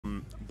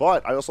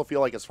But I also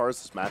feel like as far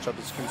as this matchup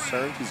is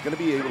concerned, he's going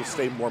to be able to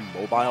stay more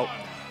mobile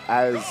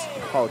as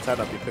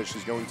Palutena because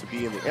she's going to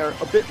be in the air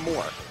a bit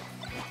more.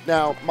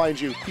 Now,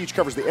 mind you, Peach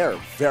covers the air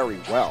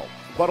very well,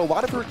 but a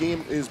lot of her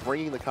game is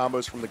bringing the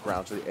combos from the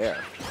ground to the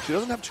air. She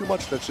doesn't have too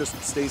much that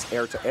just stays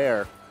air to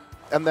air,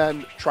 and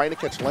then trying to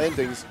catch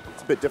landings,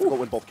 it's a bit difficult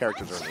when both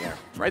characters are in the air.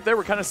 Right there,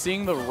 we're kind of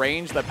seeing the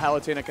range that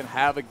Palutena can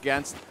have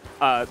against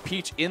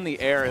Peach in the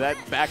air. That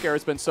back air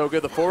has been so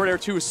good. The forward air,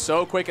 too, is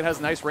so quick. It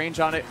has nice range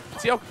on it.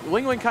 See how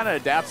LingLing kind of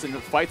adapts and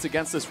fights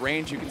against this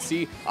range. You can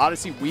see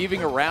Odyssey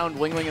weaving around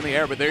LingLing in the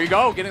air, but there you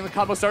go, getting the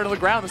combo started on the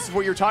ground. This is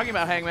what you're talking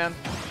about, Hangman.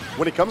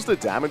 When it comes to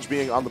damage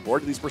being on the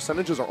board, these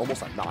percentages are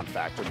almost a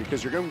non-factor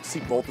because you're going to see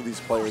both of these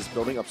players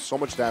building up so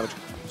much damage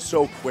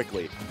so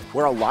quickly.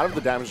 Where a lot of the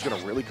damage is going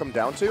to really come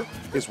down to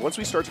is once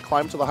we start to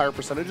climb to the higher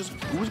percentages,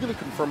 who's going to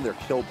confirm their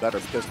kill better,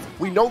 because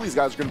we know these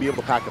guys are going to be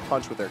able to pack a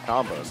punch with their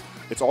combos.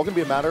 It's all going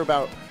to be a matter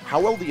about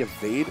how well they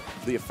evade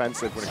the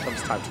offensive when it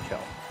comes time to kill.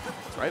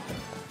 That's right.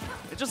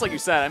 It's just like you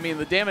said, I mean,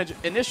 the damage,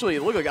 initially,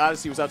 it looked like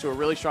Odyssey was out to a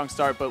really strong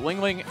start, but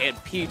LingLing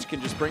and Peach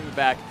can just bring it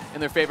back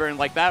in their favor, and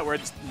like that, where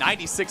it's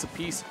 96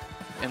 apiece.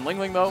 And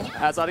LingLing, though,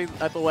 has Adi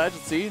at the ledge.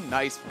 Let's see.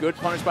 Nice, good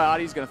punish by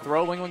Adi. He's going to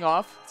throw LingLing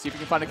off. See if he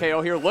can find a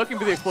KO here. Looking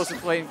for the explosive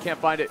flame, can't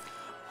find it.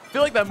 I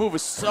feel like that move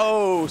was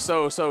so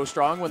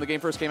strong when the game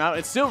first came out.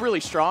 It's still really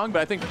strong,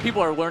 but I think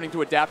people are learning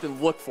to adapt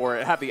and look for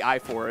it, have the eye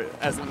for it,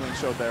 as LingLing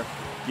showed there.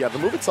 Yeah, the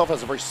move itself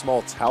has a very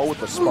small tell with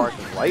the spark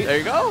and light. There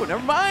you go.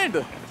 Never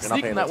mind.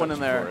 Sneaking that one in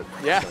there.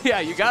 Yeah,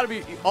 you got to be,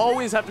 you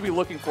always have to be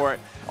looking for it.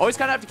 Always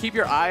kind of have to keep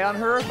your eye on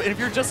her. But if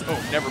you're just,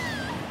 oh, never.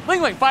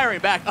 LingLing firing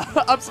back.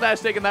 Up smash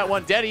taking that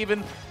one. Dead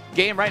even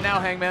game right now,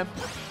 Hangman.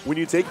 When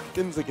you take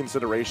into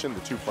consideration the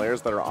two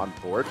players that are on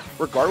board,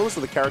 regardless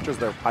of the characters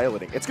they're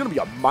piloting, it's going to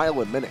be a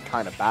mile-a-minute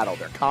kind of battle.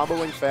 They're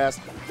comboing fast,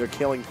 they're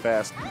killing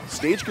fast.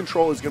 Stage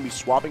control is going to be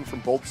swapping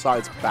from both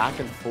sides back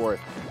and forth,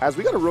 as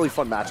we got a really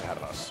fun match ahead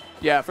of us.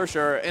 Yeah, for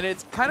sure. And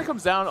it kind of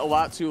comes down a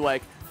lot to,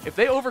 like, if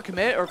they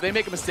overcommit or if they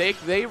make a mistake,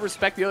 they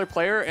respect the other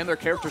player and their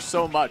character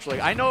so much. Like,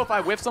 I know if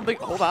I whiff something,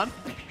 hold on.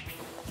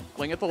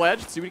 Ling at the ledge,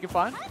 see what he can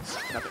find.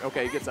 Nothing.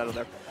 Okay, he gets out of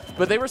there.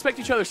 But they respect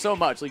each other so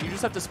much. Like, you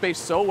just have to space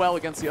so well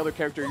against the other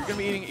character. You're going to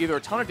be eating either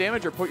a ton of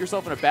damage or put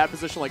yourself in a bad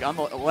position, like on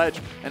the ledge.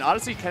 And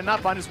Odyssey cannot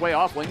find his way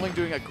off. LingLing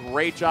doing a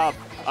great job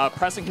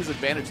pressing his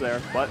advantage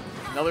there. But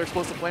another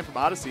explosive flame from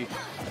Odyssey.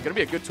 Going to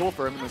be a good tool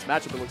for him in this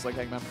matchup, it looks like,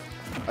 Hangman.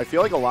 I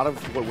feel like a lot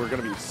of what we're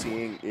going to be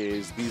seeing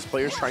is these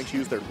players trying to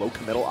use their low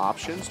committal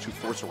options to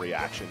force a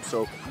reaction.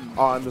 So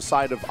on the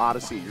side of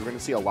Odyssey, you're going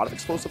to see a lot of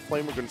explosive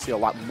flame. We're going to see a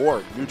lot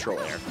more neutral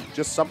air.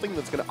 Just something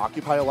that's going to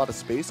occupy a lot of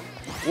space,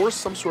 force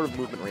some sort of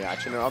movement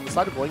reaction. And on the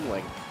side of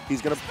LingLing,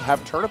 he's going to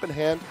have turnip in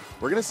hand.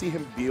 We're going to see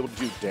him be able to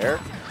do dare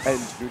and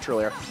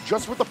neutral air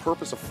just with the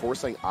purpose of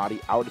forcing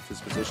Adi out of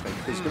his positioning,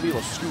 because he's going to be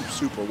able to scoop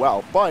super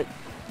well. But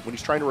when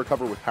he's trying to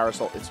recover with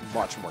Parasol, it's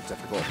much more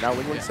difficult. Now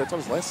LingLing sits on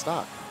his last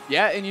stock.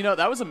 Yeah, and you know,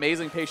 that was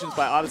amazing patience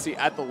by Odyssey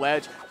at the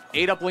ledge.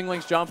 Ate up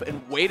LingLing's jump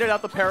and waited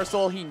out the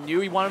Parasol. He knew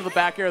he wanted the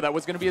back air. That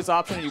was going to be his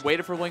option, and he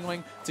waited for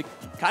LingLing to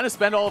kind of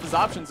spend all of his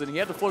options, and he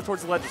had to float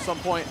towards the ledge at some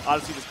point.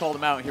 Odyssey just called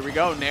him out. Here we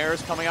go.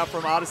 Nair's coming out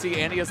from Odyssey,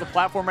 and he has the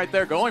platform right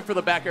there, going for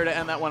the back air to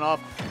end that one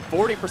off.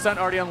 40%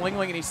 already on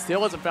LingLing, and he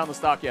still hasn't found the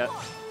stock yet.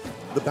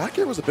 The back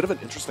air was a bit of an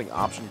interesting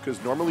option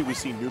because normally we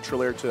see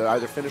neutral air to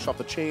either finish off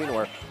the chain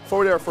or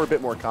forward air for a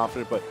bit more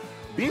confident, but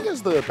being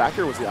as the back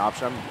air was the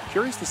option, I'm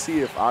curious to see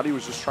if Adi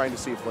was just trying to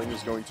see if Ling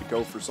is going to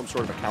go for some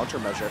sort of a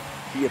countermeasure,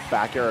 be it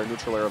back air or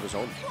neutral air of his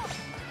own.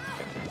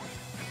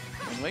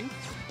 LingLing,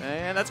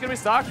 and that's going to be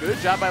stock. Good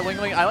job by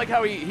LingLing. I like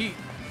how he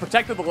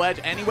protected the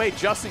ledge anyway,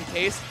 just in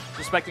case,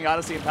 respecting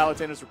Odyssey and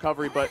Palutena's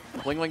recovery, but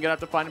LingLing going to have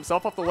to find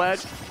himself off the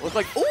ledge. Looks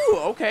like, ooh,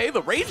 okay,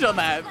 the range on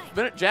that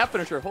jab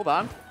finisher. Hold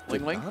on.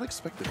 LingLing. Did not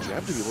expect the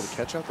jab to be able to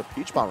catch out the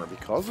Peach Bomber.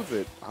 Because of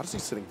it, Odyssey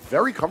sitting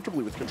very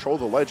comfortably with control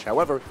of the ledge.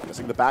 However,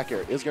 missing the back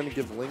air is going to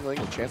give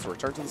LingLing a chance to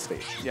return to the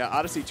stage. Yeah,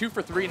 Odyssey 2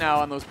 for 3 now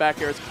on those back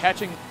airs,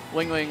 catching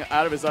LingLing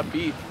out of his up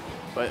B.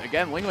 But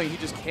again, LingLing, he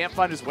just can't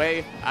find his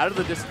way out of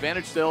the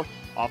disadvantage still.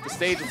 Off the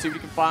stage, let's see what he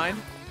can find.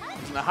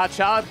 Using the hot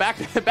shot back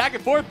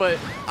and forth, but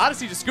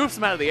Odyssey just scoops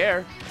him out of the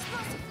air.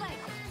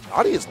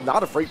 Adi is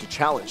not afraid to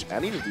challenge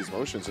any of these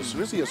motions. As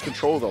soon as he has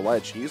control of the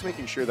ledge, he is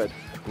making sure that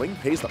Ling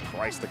pays the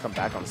price to come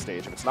back on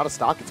stage. If it's not a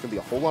stock, it's going to be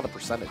a whole lot of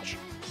percentage.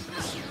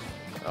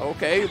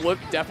 Okay,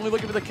 definitely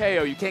looking for the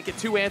KO. You can't get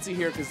too antsy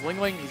here because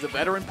LingLing, he's a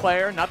veteran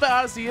player. Not that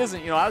Odyssey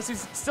isn't. You know,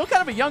 Odyssey's still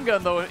kind of a young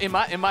gun, though, in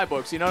my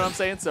books. You know what I'm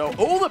saying? So,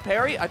 oh, the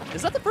parry.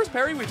 Is that the first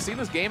parry we've seen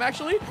this game,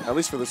 actually? At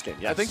least for this game,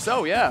 yes. I think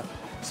so, yeah.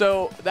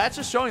 So that's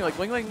just showing, like,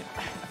 LingLing,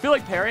 I feel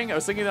like parrying, I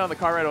was thinking it on the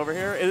car right over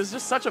here, it is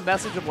just such a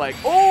message of like,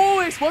 oh,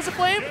 explosive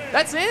flame,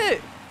 that's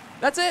it.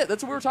 That's it.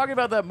 That's what we were talking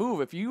about, that move.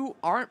 If you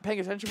aren't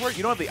paying attention for it,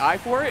 you don't have the eye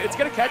for it, it's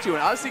going to catch you.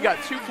 And Odyssey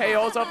got 2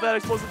 KOs off that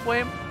explosive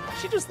flame.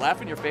 She just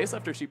laugh in your face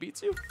after she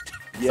beats you.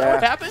 Is that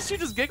what happens? She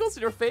just giggles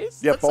in your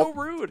face? Yeah, That's so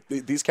rude.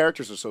 These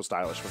characters are so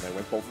stylish when they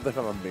win. Both of them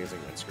have amazing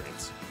win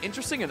screens.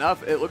 Interesting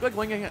enough, it looked like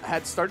LingLing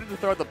had started to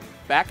throw out the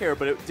back air,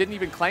 but it didn't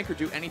even clank or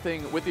do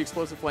anything with the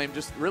explosive flame.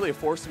 Just really a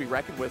force to be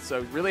reckoned with.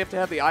 So really have to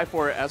have the eye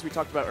for it, as we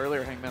talked about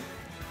earlier, Hangman.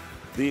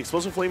 The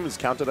explosive flame is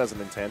counted as an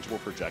intangible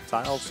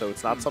projectile, so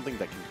it's not something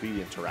that can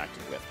be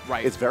interacted with.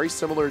 Right. It's very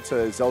similar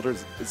to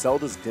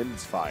Zelda's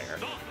Din's Fire,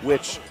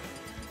 which,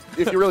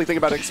 if you really think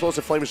about it,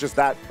 explosive flame is just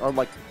that on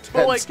like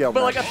 10 scale.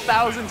 But like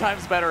 1,000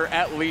 times better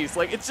at least.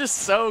 Like it's just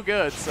so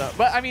good. So,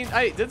 but I mean,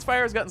 Din's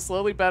Fire has gotten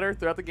slowly better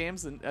throughout the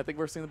games, and I think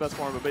we're seeing the best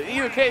form of it. But in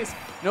either case,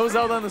 no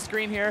Zelda on the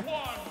screen here.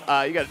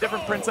 You got a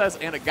different princess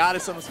and a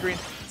goddess on the screen.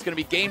 It's going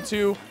to be game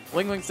 2.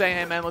 LingLing saying,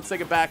 hey man, let's take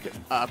it back.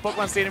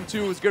 Pokemon Stadium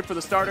 2 was good for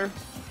the starter.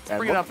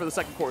 Bring it out for the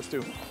second course,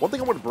 too. One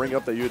thing I want to bring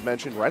up that you had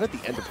mentioned right at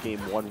the end of Game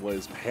 1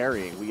 was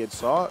parrying. We had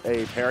saw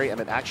a parry and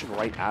an action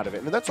right out of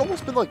it. And that's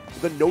almost been like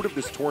the note of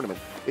this tournament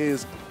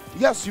is,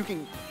 yes, you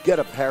can get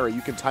a parry.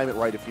 You can time it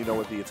right if you know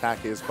what the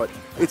attack is. But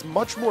it's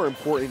much more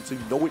important to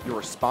know what your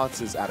response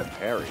is at a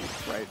parry.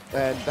 Right.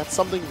 And that's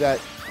something that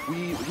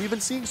we've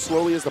been seeing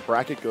slowly as the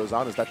bracket goes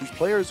on, is that these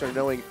players are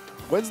knowing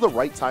when's the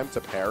right time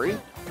to parry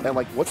and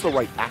like what's the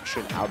right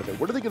action out of it.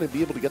 What are they going to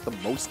be able to get the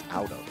most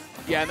out of?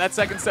 Yeah, and that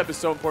second step is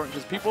so important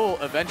because people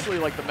eventually,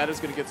 like the meta is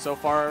going to get so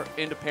far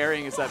into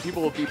parrying is that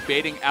people will be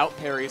baiting out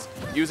parries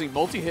using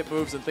multi-hit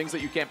moves and things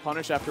that you can't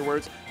punish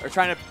afterwards, or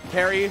trying to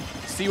parry,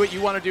 see what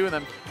you want to do, and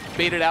then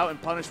bait it out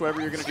and punish whatever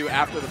you're going to do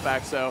after the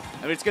fact. So,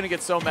 I mean, it's going to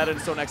get so meta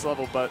and so next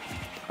level, but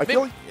I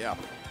feel like, yeah.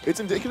 It's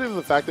indicative of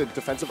the fact that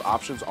defensive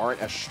options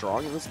aren't as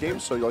strong in this game,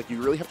 so like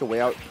you really have to weigh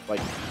out,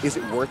 like, is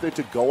it worth it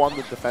to go on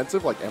the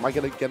defensive? Like, am I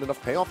going to get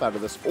enough payoff out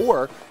of this?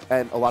 Or,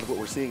 and a lot of what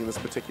we're seeing in this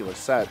particular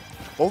set,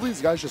 both of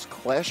these guys just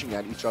clashing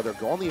at each other,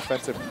 go on the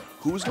offensive.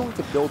 Who's going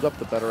to build up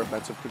the better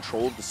offensive,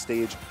 control of the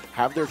stage,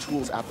 have their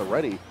tools at the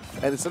ready,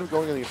 and instead of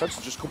going on the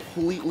offensive, just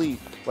completely,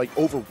 like,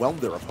 overwhelm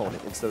their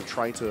opponent instead of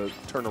trying to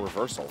turn a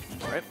reversal.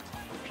 All right.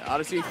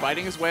 Odyssey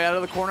fighting his way out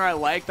of the corner. I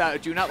like that. I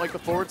do not like the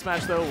forward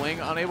smash, though. Ling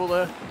unable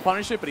to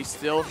punish it, but he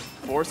still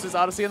forces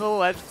Odyssey into the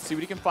ledge. Let's see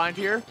what he can find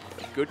here.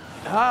 Good.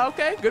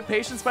 Okay. Good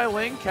patience by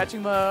Ling,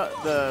 catching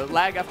the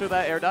lag after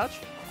that air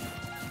dodge.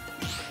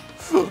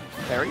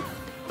 Parry.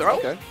 Throw.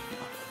 Okay.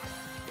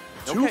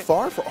 Too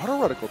far for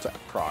auto reticle to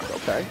proc.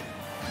 Okay.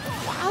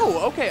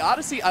 Wow, okay,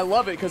 Odyssey, I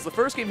love it, because the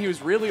first game he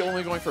was really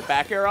only going for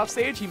back air off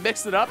stage. He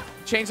mixed it up,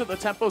 changed up the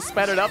tempo,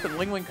 sped it up, and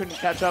LingLing couldn't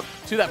catch up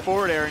to that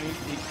forward air, and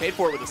he paid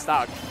for it with a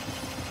stock.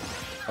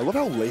 I love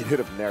how late hit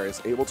of Nair is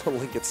able to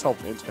link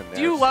itself into Nair.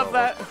 Do you love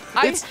that?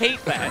 I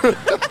hate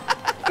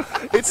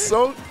that. It's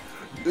so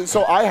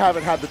I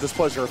haven't had the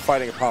displeasure of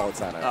fighting a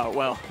Palutena. Oh,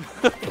 well,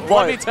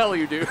 let me tell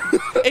you, dude.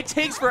 It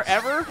takes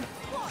forever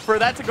for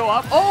that to go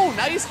up. Oh,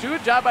 nice.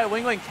 Good job by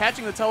LingLing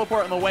catching the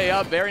teleport on the way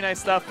up. Very nice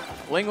stuff.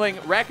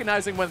 LingLing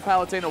recognizing when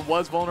Palutena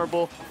was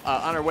vulnerable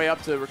on her way up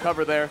to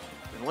recover there.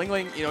 And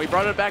LingLing, you know, he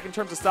brought it back in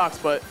terms of stocks,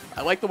 but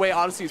I like the way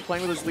Odyssey is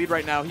playing with his lead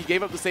right now. He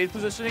gave up the stage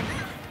positioning,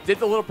 did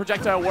the little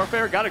projectile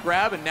warfare, got a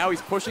grab, and now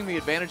he's pushing the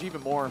advantage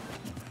even more.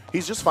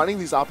 He's just finding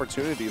these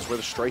opportunities where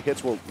the stray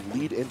hits will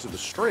lead into the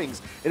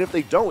strings, and if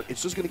they don't,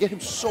 it's just going to get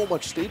him so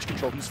much stage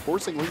control. He's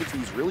forcing Ling into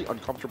these really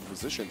uncomfortable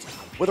positions,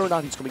 whether or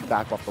not he's coming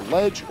back off the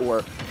ledge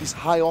or he's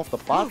high off the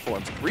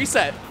platforms.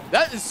 Reset.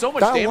 That is so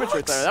much damage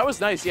right there. That was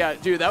nice. Yeah,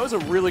 dude, that was a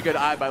really good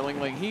eye by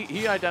LingLing.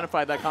 He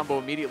identified that combo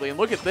immediately, and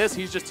look at this.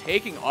 He's just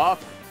taking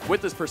off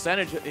with this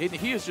percentage.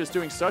 He is just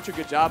doing such a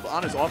good job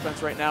on his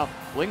offense right now.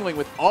 LingLing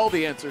with all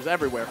the answers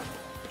everywhere.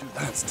 Dude,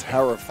 that's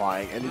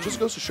terrifying, and it just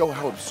goes to show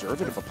how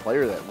observant of a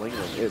player that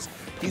LingLing is.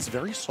 He's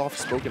very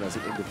soft-spoken as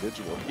an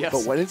individual,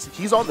 but when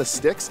he's on the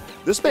sticks,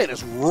 this man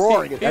is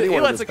roaring at anyone. He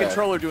lets the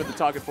controller do the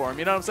talking for him,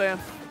 you know what I'm saying?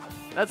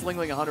 That's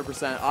LingLing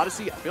 100%.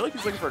 Odyssey, I feel like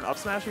he's looking for an up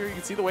smash here. You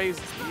can see the way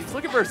he's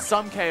looking for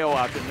some KO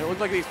option. It looked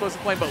like the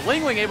explosive flame, but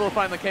LingLing able to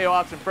find the KO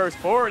option first.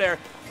 Forward air.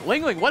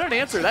 LingLing, what an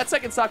answer. That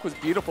second stock was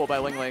beautiful by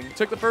LingLing.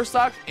 Took the first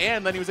stock,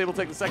 and then he was able to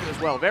take the second as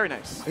well. Very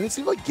nice. And it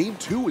seemed like Game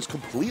 2 was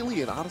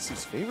completely in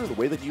Odyssey's favor, the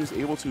way that he was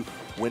able to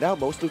win out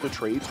most of the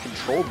trades,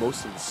 control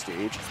most of the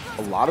stage.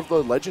 A lot of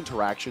the ledge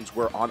interactions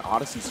were on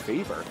Odyssey's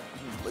favor.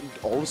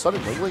 All of a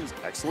sudden, LingLing's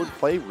excellent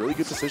play, really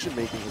good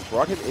decision-making has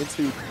brought him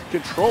into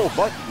control,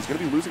 but he's going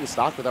to be losing a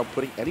stock without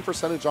putting any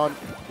percentage on,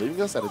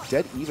 leaving us at a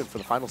dead even for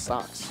the final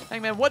stocks.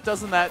 Hangman, what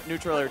doesn't that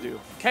neutral air do?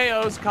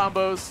 KOs,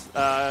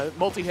 combos,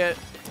 multi-hit.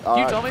 Can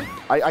you tell me?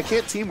 I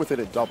can't team with it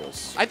in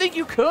doubles. I think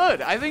you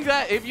could. I think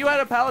that if you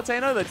had a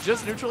Palutena that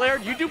just neutral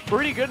aired, you'd do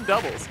pretty good in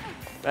doubles.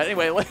 But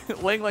anyway,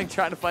 LingLing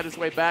trying to fight his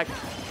way back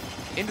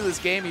into this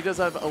game. He does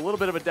have a little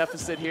bit of a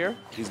deficit here.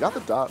 He's got the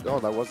dot. Oh,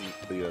 that wasn't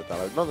the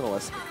dot.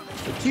 Nonetheless,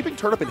 keeping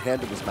Turnip in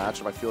hand in this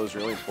matchup, I feel, is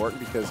really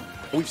important because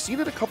we've seen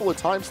it a couple of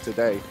times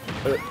today,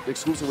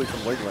 exclusively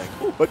from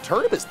LingLing. But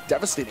Turnip is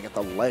devastating at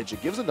the ledge.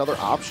 It gives another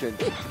option,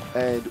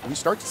 and we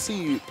start to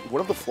see one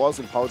of the flaws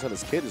in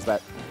Palutena's kit is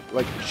that,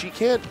 like, she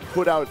can't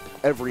put out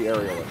every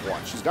aerial at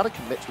once. She's got to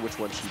commit to which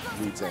one she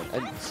leads in.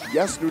 And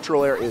yes,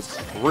 neutral air is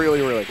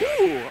really, really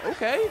good. Ooh,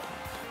 okay.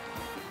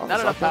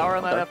 Not enough power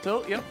on that up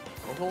tilt. Yep.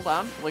 Hold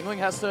on. LingLing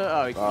has to...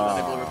 Oh, he's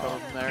unable to recover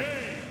from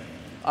there.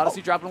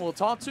 Odyssey dropping a little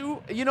taunt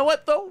too. You know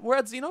what, though? We're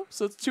at Xeno,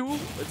 so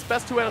it's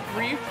best 2 out of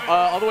 3.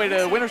 All the way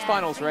to winners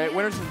finals, right?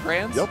 Winners and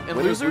grands? Yep. And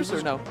winners,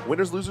 losers, or no?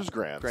 Winners, losers,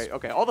 grands. Great,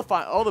 okay. All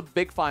the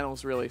big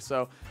finals, really.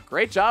 So,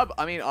 great job.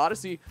 I mean,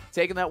 Odyssey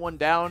taking that one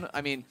down.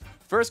 I mean,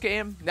 first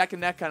game, neck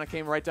and neck, kind of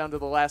came right down to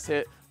the last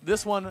hit.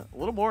 This one, a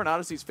little more in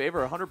Odyssey's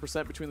favor,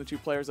 100% between the two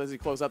players as he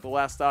closed out the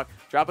last stock,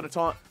 dropping a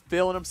taunt,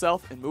 feeling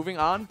himself, and moving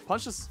on.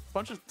 Punches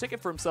ticket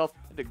for himself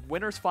into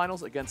winners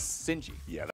finals against Sinji. Yeah.